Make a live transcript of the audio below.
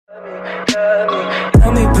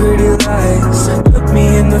Tell me pretty lies, look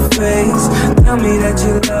me in the face. Tell me that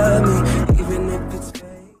you love me, even if it's fake.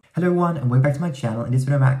 Hello everyone and welcome back to my channel. In this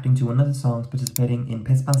video I'm reacting to one of the songs participating in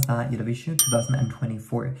Pesma Evroviziju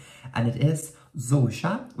 2024. And it is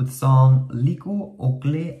Zorja with the song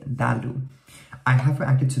ogledalu. I have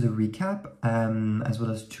reacted to the recap as well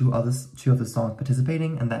as two of the songs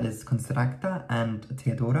participating, and that is Constracta and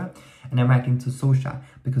Teodora. And I'm reacting to Zorja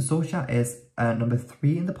because Zorja is number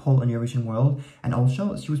 3 in the poll on Eurovision World, and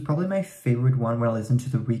also she was probably my favorite one when I listened to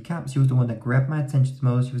the recap. She was the one that grabbed my attention the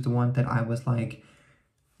most. She was the one that I was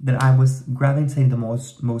gravitating the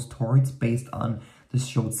most towards based on the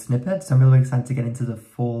short snippet. So I'm really excited to get into the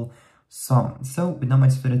full song. So with not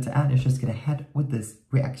much further to add, let's just get ahead with this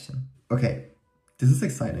reaction. Okay. This is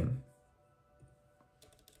exciting.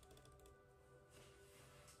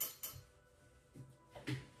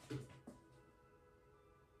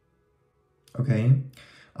 Okay,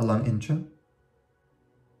 a long intro.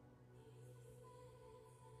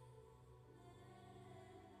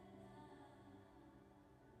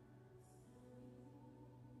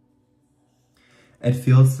 It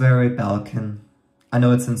feels very Balkan. I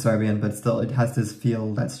know it's in Serbian, but still it has this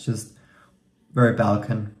feel that's just very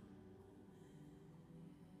Balkan.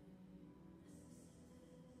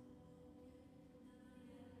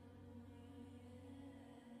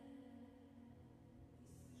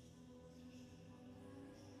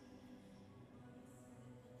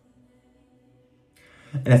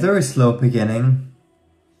 It has a very slow beginning.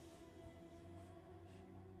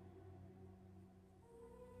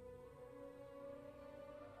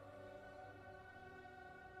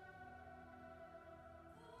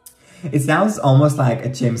 It sounds almost like a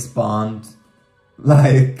James Bond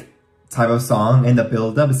type of song in the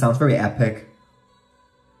build-up. It sounds very epic.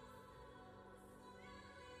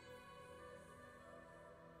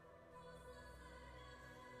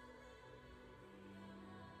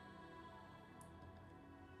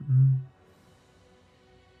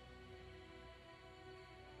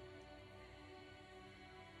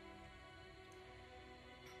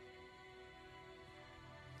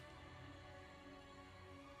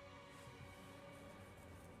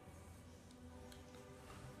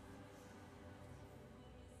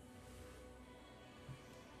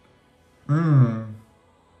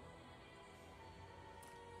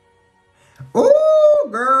 Ooh,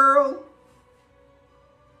 girl.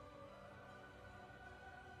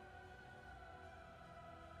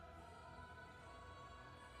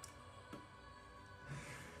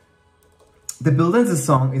 The build of the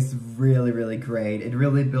song is really, really great. It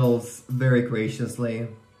really builds very graciously.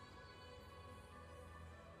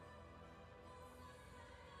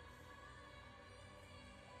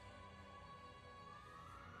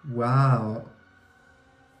 Wow.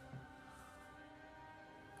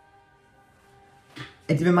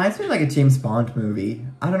 It reminds me of like a James Bond movie.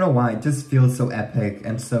 I don't know why, it just feels so epic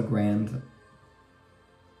and so grand.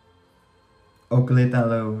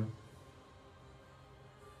 Ogledalu.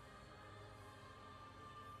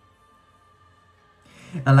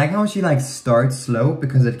 I like how she starts slow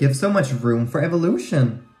because it gives so much room for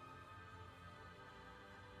evolution.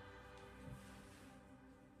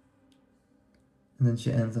 And then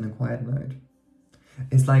she ends on a quiet note.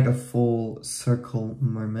 It's like a full circle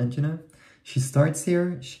moment, you know? She starts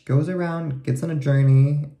here, she goes around, gets on a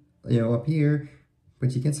journey, up here,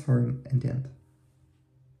 but she gets home in the end.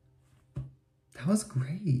 That was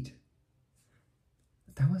great.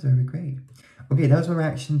 That was very great. Okay, that was my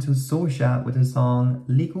reaction to Zorja with the song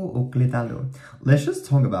ogledalu. Let's just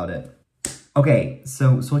talk about it. Okay,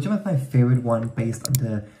 so Zorja was my favorite one based on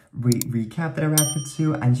the recap that I reacted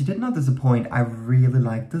to, and she did not disappoint. I really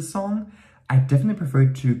liked this song. I definitely prefer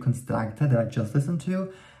to Constracta that I just listened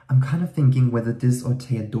to. I'm kind of thinking whether this or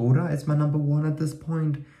Teodora is my number 1 at this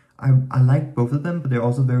point. I like both of them, but they're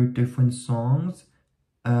also very different songs.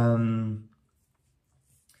 That's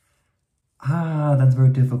very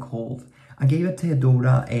difficult. I gave it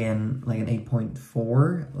Teodora an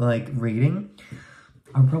 8.4 rating.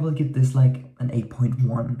 I'll probably give this an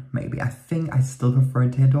 8.1 maybe. I think I still prefer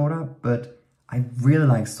Teodora, but I really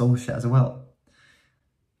like Zorja as well.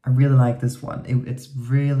 I really like this one. It's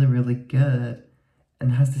really, really good.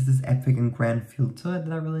 And has this epic and grand feel to it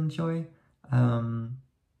that I really enjoy.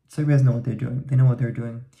 So you guys know what they're doing. They know what they're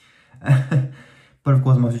doing. But of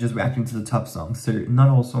course, I'm also just reacting to the top songs. So not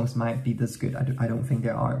all songs might be this good. I don't think they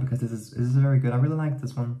are, because this is very good. I really like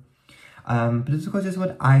this one. But this is of course just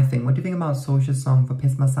what I think. What do you think about Zorja's song for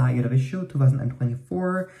Pesma Evroviziju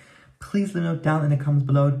 2024? Please let me know down in the comments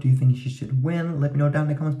below. Do you think she should win? Let me know down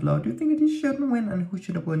in the comments below. Do you think that he shouldn't win? And who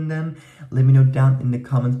should have won then? Let me know down in the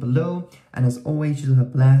comments below. And as always, you have a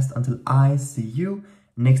blast until I see you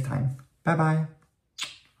next time. Bye bye.